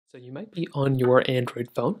So you might be on your Android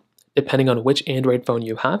phone, depending on which Android phone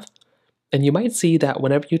you have, and you might see that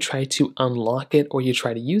whenever you try to unlock it or you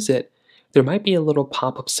try to use it, there might be a little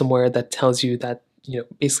pop-up somewhere that tells you that,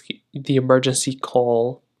 basically the emergency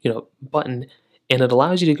call, button, and it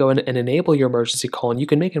allows you to go in and enable your emergency call, and you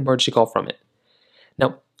can make an emergency call from it.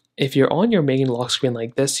 Now, if you're on your main lock screen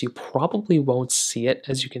like this, you probably won't see it,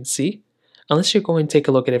 as you can see, unless you're going to take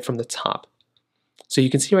a look at it from the top. So you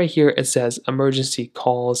can see right here, it says emergency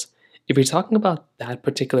calls. If you're talking about that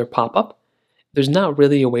particular pop-up, there's not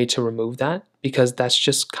really a way to remove that because that's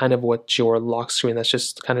just kind of what your lock screen, that's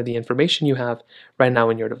just kind of the information you have right now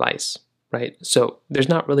in your device, right? So there's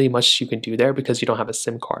not really much you can do there because you don't have a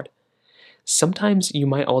SIM card. Sometimes you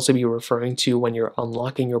might also be referring to when you're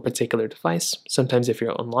unlocking your particular device. Sometimes if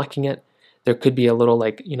you're unlocking it, there could be a little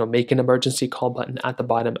make an emergency call button at the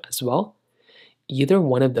bottom as well. Either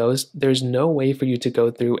one of those, there's no way for you to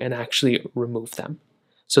go through and actually remove them.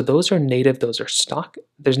 So those are native, those are stock.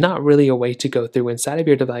 There's not really a way to go through inside of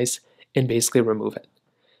your device and basically remove it.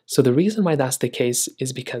 So the reason why that's the case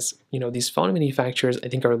is because, these phone manufacturers, I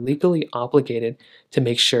think, are legally obligated to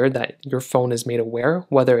make sure that your phone is made aware,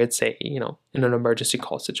 whether it's in an emergency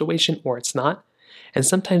call situation or it's not. And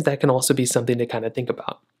sometimes that can also be something to kind of think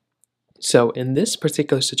about. So in this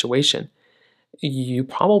particular situation, you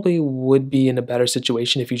probably would be in a better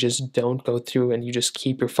situation if you just don't go through and you just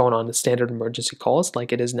keep your phone on the standard emergency calls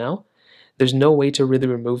like it is now. There's no way to really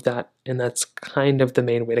remove that, and that's kind of the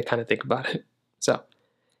main way to kind of think about it. So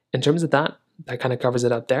in terms of that kind of covers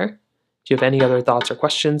it up there. If you have any other thoughts or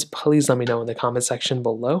questions, please let me know in the comment section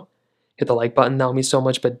below. Hit the like button, that would mean so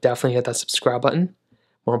much, but definitely hit that subscribe button.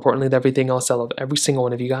 More importantly than everything else, I love every single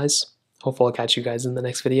one of you guys. Hopefully I'll catch you guys in the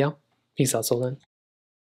next video. Peace out, till then.